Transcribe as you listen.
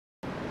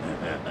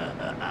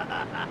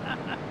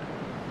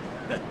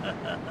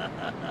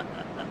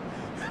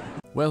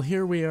Well,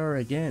 here we are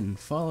again.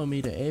 Follow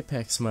me to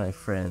Apex, my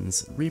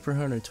friends. Reaper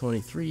Hunter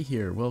 23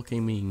 here,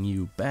 welcoming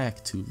you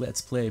back to Let's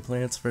Play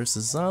Plants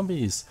vs.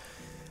 Zombies.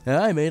 And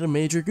I made a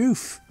major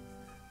goof.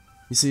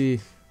 You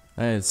see,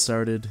 I had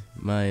started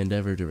my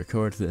endeavor to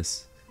record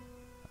this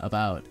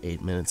about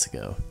 8 minutes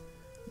ago,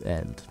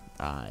 and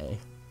I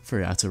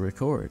forgot to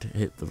record.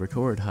 Hit the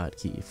record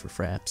hotkey for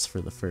Fraps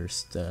for the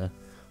first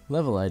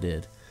level I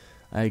did.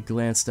 I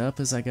glanced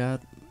up as I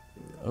got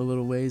a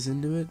little ways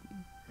into it.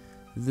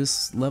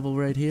 This level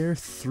right here,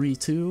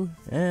 3-2,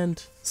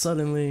 and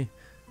suddenly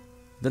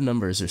the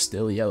numbers are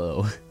still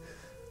yellow.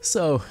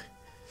 So,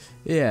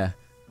 yeah,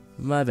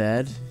 my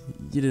bad.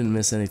 You didn't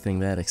miss anything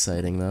that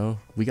exciting though.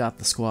 We got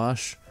the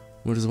squash,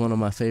 which is one of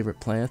my favorite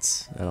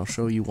plants, and I'll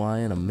show you why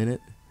in a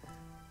minute.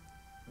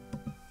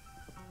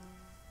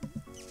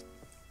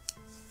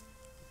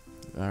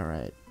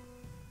 Alright,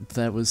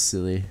 that was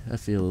silly. I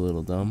feel a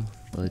little dumb,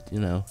 but you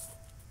know,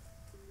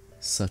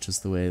 such is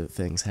the way that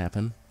things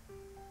happen.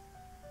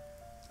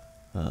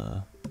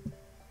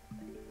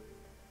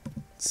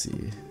 Let's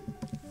see.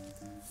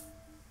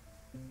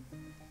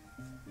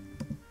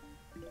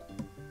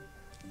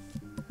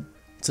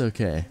 It's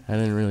okay. I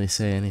didn't really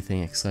say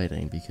anything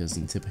exciting because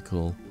in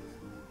typical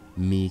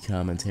me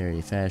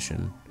commentary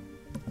fashion,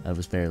 I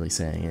was barely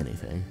saying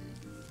anything.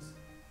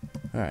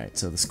 Alright,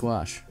 so the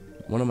squash.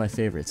 One of my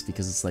favorites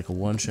because it's like a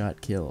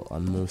one-shot kill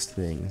on most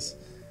things.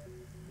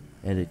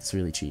 And it's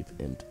really cheap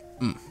and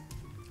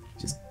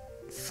just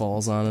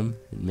falls on him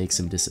and makes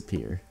him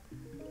disappear.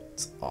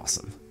 It's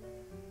awesome.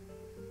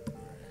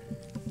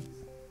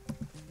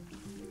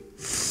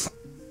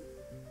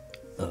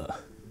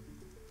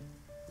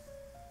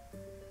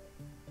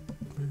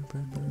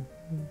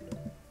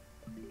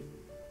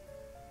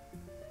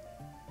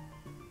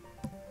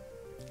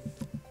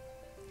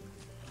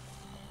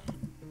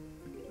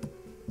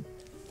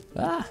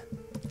 Ah!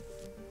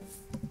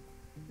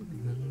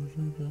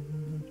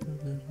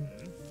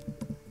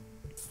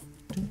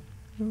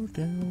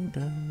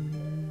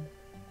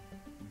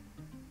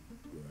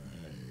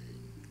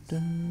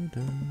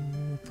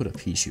 Put a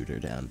pea shooter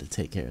down to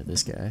take care of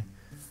this guy.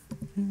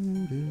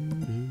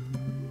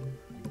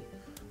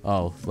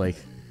 Oh, like,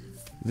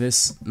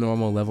 this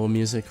normal level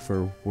music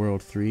for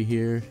World 3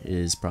 here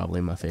is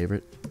probably my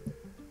favorite.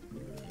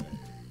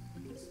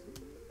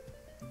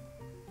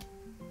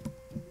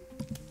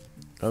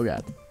 Oh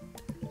god.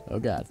 Oh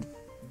god.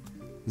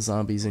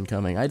 Zombies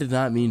incoming. I did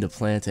not mean to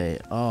plant a...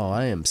 Oh,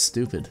 I am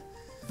stupid.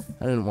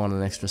 I didn't want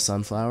an extra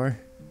sunflower.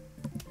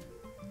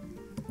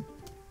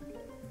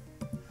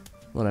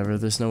 Whatever,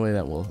 there's no way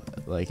that will,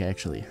 like,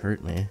 actually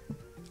hurt me.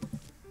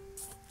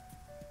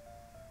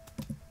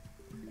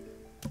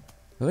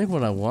 I think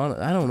what I want...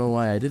 I don't know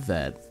why I did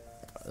that.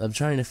 I'm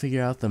trying to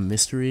figure out the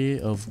mystery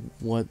of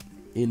what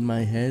in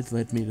my head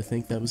led me to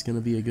think that was going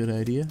to be a good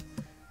idea.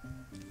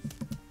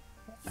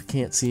 I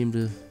can't seem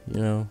to,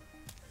 you know,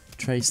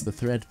 trace the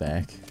thread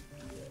back.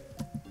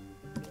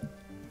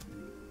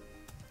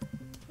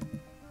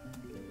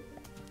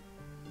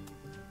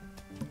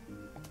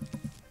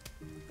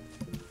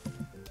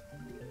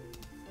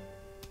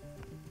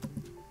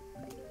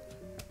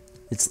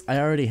 I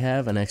already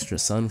have an extra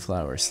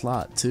sunflower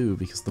slot too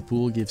because the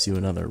pool gives you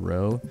another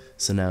row,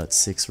 so now it's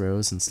 6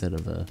 rows instead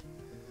of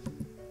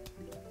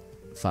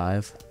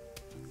 5.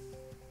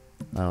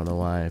 I don't know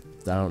why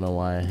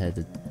I had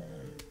to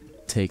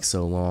take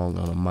so long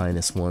on a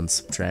 -1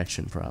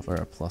 subtraction prop or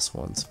a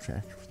 +1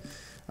 subtraction.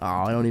 Oh,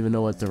 I don't even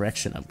know what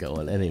direction I'm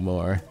going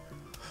anymore.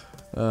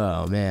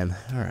 Oh man,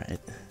 all right.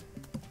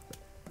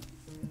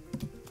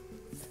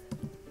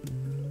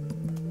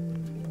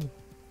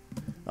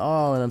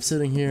 Oh, and I'm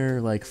sitting here,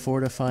 like,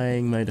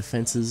 fortifying my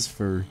defenses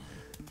for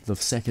the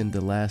second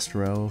to last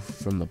row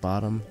from the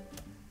bottom.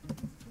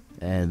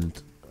 And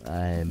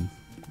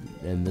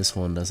this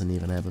one doesn't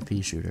even have a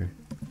pea shooter.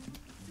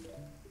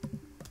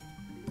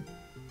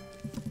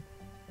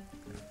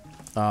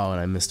 Oh,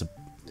 and I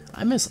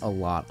miss a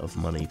lot of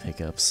money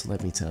pickups,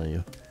 let me tell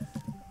you.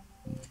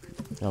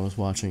 I was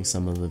watching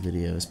some of the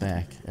videos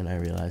back, and I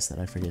realized that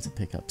I forget to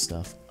pick up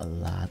stuff a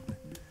lot.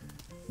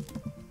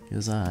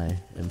 Because I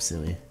am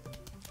silly.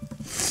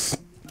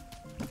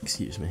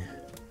 Excuse me.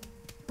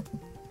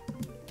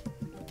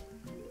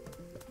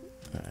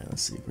 Alright,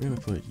 let's see. We're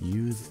gonna put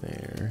you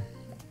there.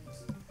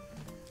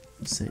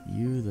 Set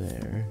you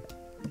there.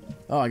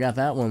 Oh, I got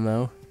that one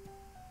though.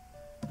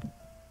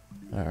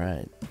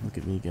 Alright, look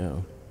at me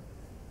go.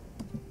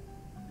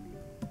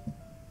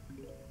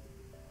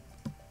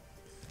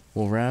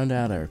 We'll round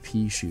out our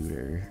pea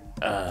shooter.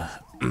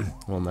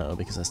 Well, no,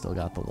 because I still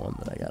got the one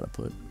that I gotta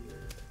put.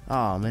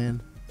 Aw,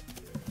 man.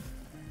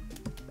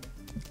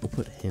 We'll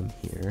put him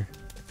here.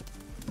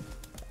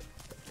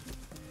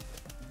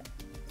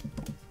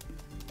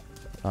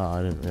 Oh,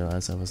 I didn't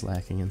realize I was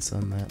lacking in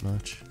sun that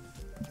much.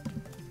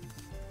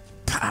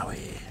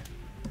 Powie!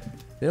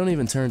 They don't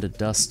even turn to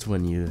dust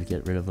when you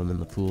get rid of them in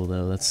the pool,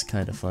 though. That's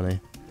kind of funny.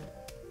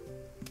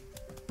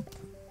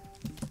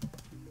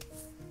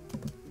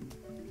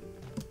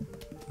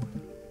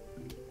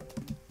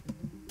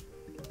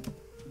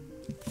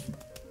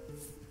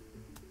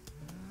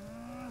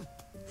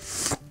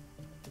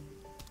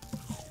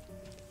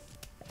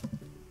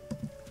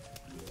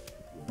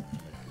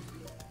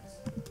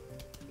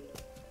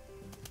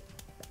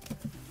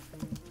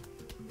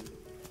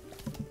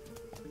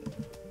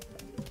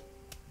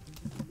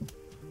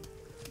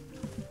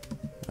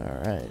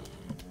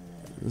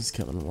 This is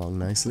coming along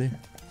nicely.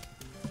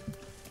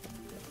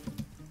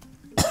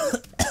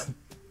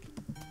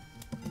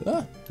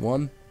 Ah,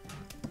 one.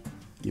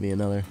 Give me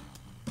another.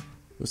 I'm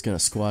just gonna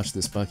squash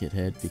this bucket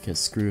head because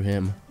screw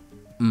him.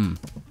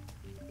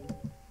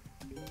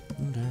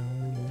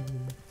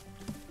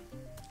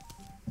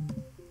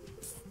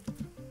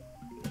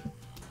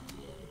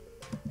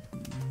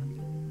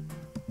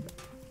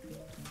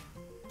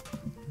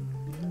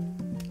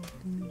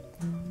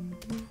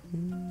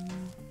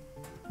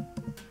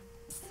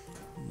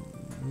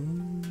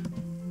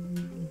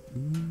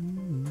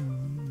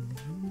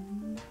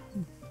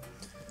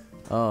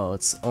 Oh,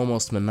 it's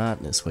almost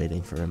monotonous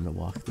waiting for him to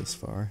walk this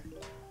far.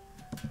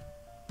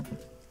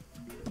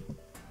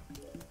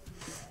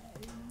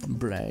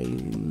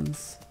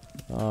 Brains.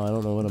 Oh, I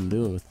don't know what I'm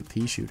doing with the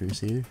pea shooters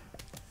here.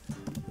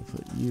 I'll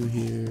put you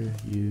here,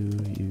 you.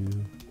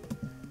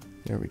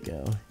 There we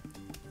go.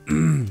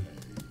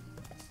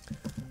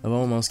 I've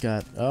almost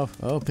got...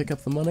 Oh, pick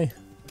up the money.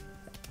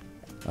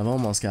 I've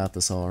almost got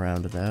this all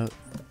rounded out.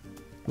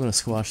 I'm gonna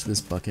squash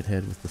this bucket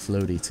head with the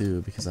floaty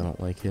too, because I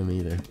don't like him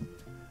either.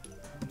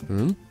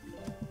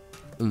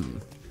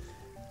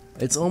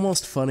 It's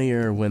almost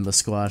funnier when the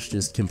squash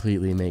just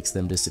completely makes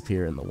them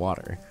disappear in the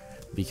water,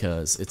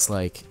 because it's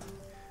like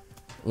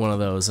one of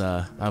those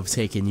I'm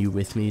taking you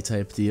with me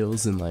type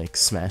deals in like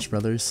Smash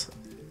Brothers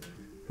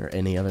or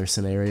any other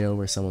scenario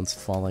where someone's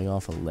falling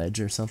off a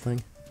ledge or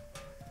something.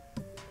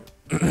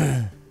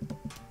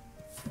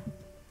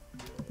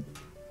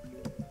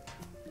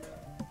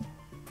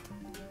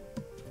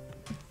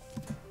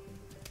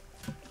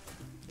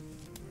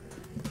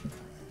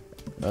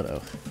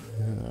 Uh-oh.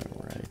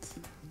 Alright.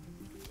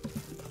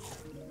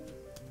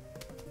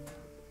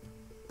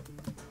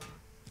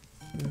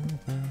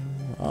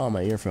 Oh,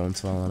 my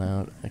earphone's falling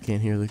out. I can't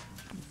hear the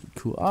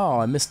cool... Oh,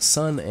 I missed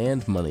sun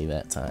and money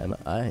that time.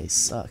 I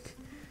suck.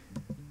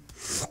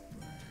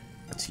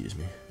 Excuse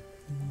me.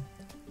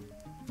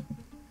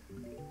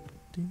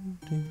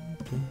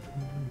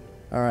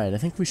 Alright, I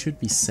think we should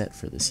be set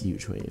for this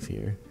huge wave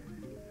here.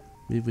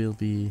 We will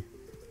be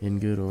in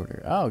good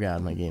order. Oh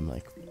god, my game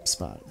like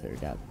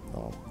got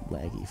all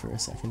laggy for a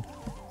second.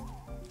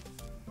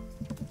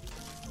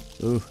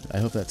 Ooh, I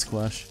hope that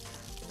squash.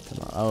 Come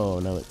on. Oh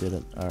no, it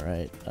didn't.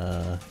 Alright,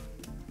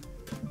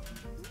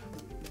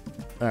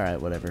 alright,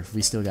 whatever.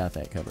 We still got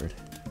that covered.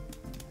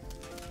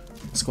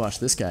 Squash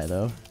this guy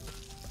though.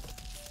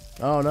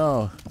 Oh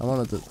no, I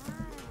wanted to...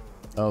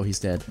 Oh, he's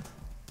dead.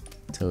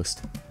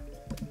 Toast.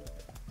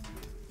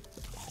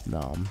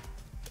 Nom.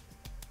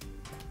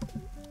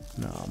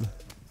 Nom.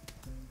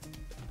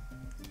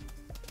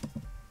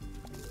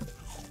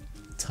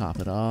 Top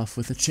it off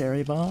with a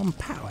cherry bomb.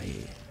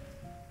 Powie!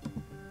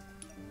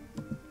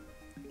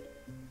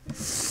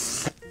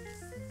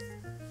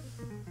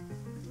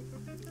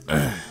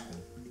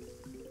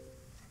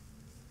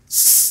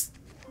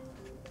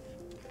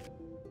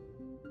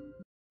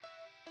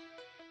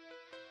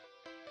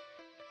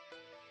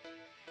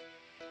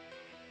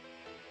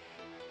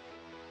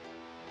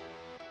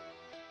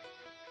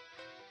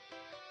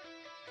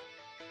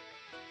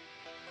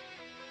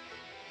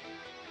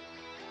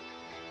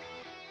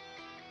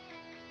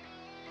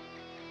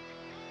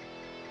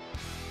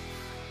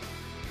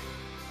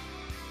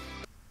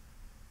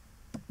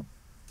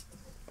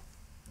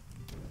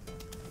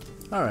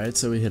 Alright,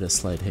 so we hit a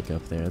slight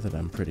hiccup there that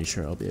I'm pretty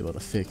sure I'll be able to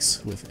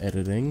fix with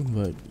editing,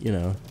 but, you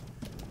know,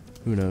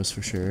 who knows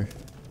for sure.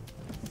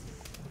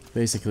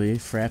 Basically,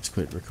 Fraps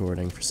quit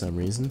recording for some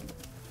reason.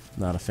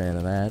 Not a fan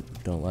of that.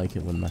 Don't like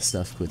it when my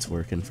stuff quits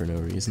working for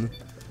no reason.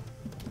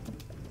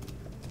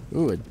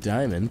 Ooh, a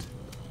diamond.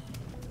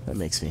 That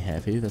makes me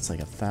happy. That's like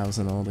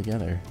 1,000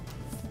 altogether.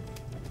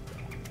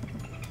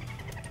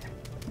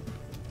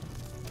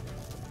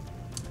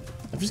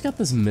 I've just got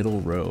this middle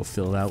row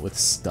filled out with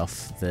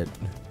stuff that...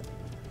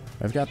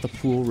 I've got the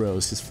pool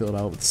rows just filled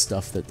out with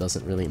stuff that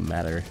doesn't really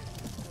matter.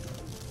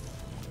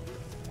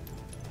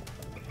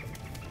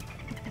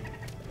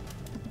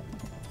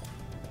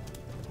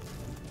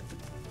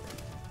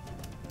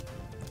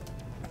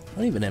 I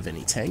don't even have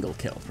any tangle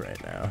kelp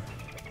right now.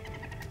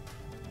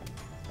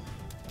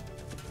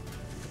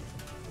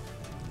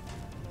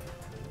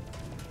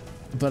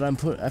 But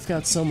I've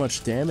got so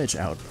much damage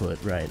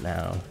output right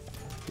now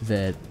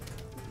that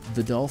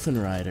the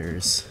dolphin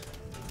riders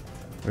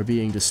are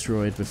being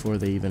destroyed before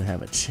they even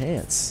have a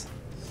chance.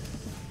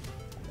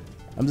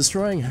 I'm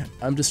destroying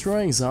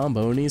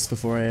Zombonis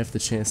before I have the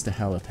chance to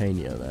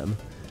jalapeno them.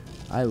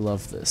 I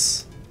love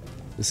this.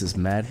 This is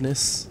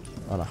madness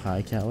on a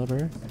high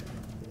caliber,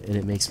 and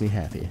it makes me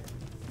happy.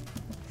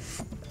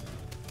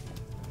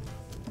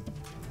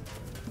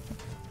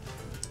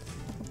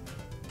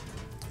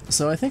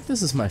 So I think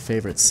this is my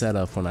favorite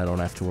setup when I don't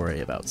have to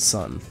worry about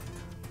sun.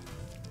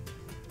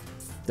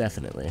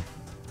 Definitely.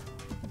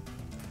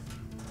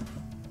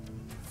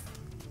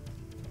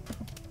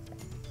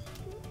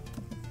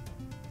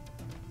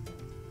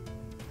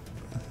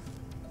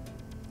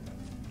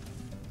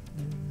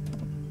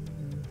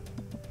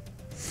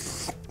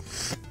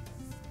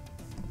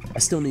 I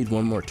still need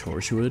one more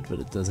torchwood, but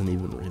it doesn't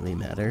even really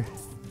matter.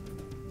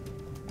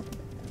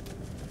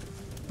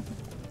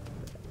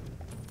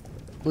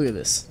 Look at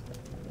this.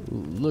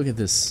 Look at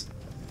this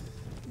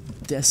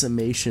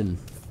decimation.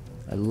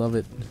 I love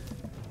it.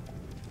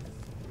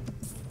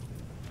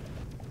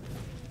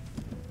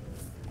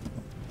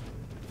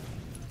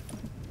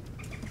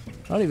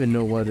 I don't even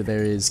know what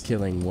there is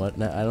killing what.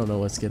 I don't know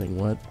what's getting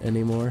what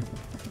anymore.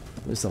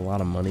 There's a lot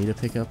of money to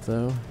pick up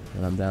though,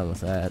 and I'm down with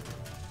that.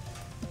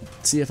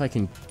 Let's see if I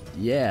can...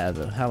 Yeah,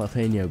 the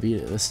jalapeno beat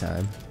it this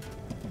time.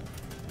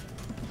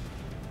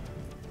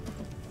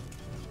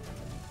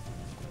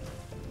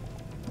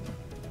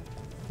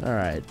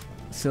 Alright,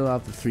 fill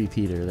out the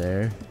 3-peater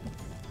there.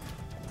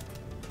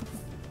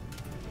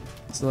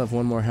 Still have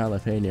one more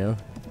jalapeno.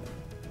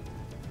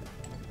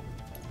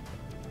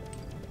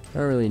 I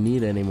don't really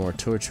need any more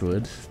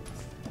torchwood.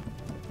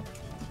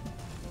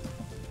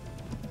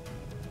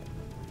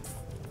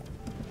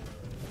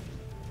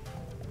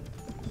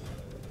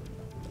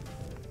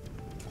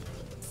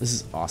 This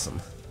is awesome.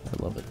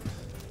 I love it.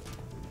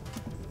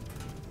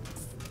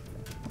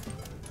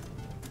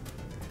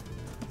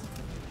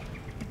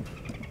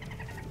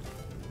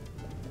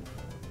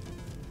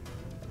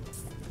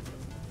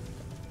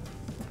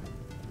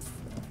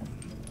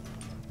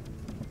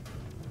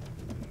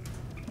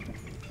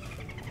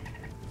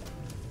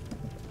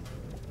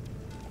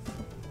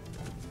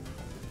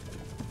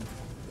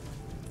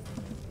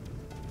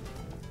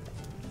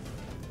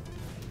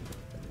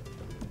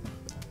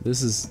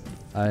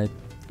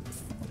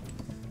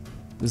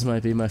 This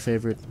might be my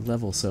favorite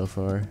level so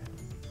far.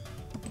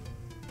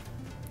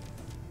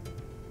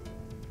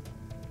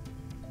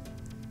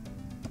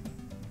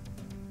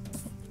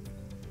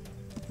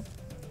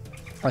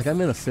 Like, I'm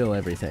gonna fill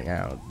everything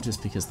out,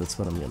 just because that's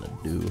what I'm gonna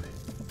do.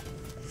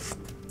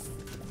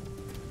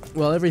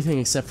 Well, everything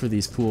except for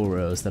these pool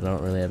rows that I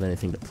don't really have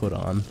anything to put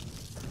on.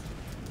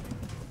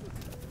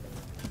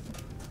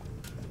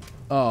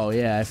 Oh,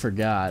 yeah, I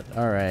forgot.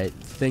 Alright,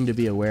 thing to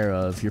be aware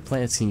of. Your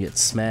plants can get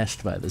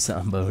smashed by the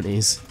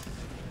Zombonis.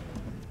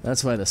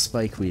 That's why the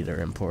spikeweed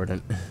are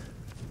important.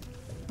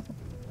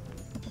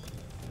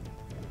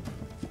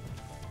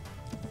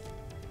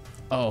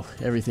 Oh,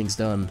 everything's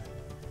done.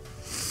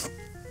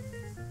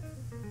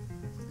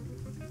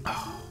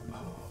 Oh,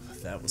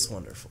 that was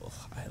wonderful.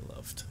 I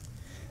loved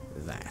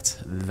that.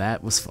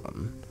 That was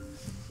fun.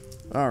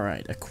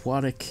 Alright,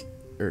 aquatic...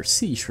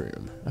 sea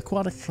shroom.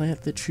 Aquatic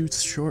plant that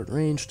shoots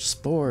short-ranged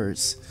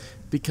spores.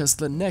 Because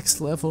the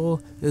next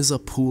level is a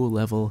pool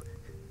level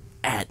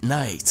at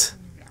night.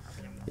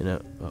 You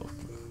know, oh,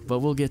 but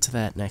we'll get to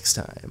that next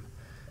time.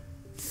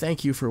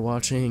 Thank you for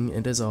watching,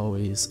 and as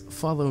always,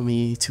 follow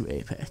me to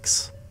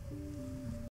Apex.